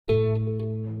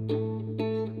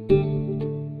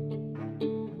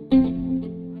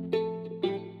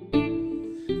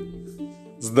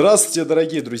Здравствуйте,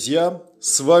 дорогие друзья!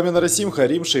 С вами Нарасимхи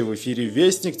и в эфире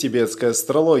Вестник тибетской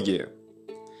астрологии.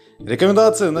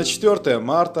 Рекомендации на 4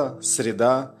 марта,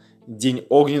 среда, день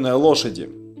огненной лошади.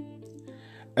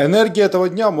 Энергии этого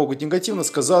дня могут негативно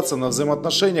сказаться на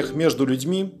взаимоотношениях между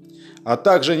людьми, а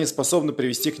также они способны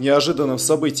привести к неожиданным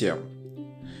событиям.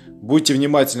 Будьте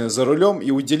внимательны за рулем и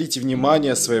уделите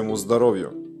внимание своему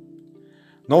здоровью.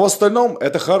 Но в остальном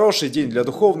это хороший день для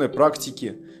духовной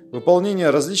практики, выполнения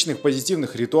различных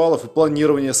позитивных ритуалов и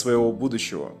планирования своего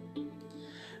будущего.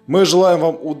 Мы желаем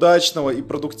вам удачного и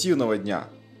продуктивного дня.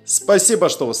 Спасибо,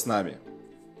 что вы с нами.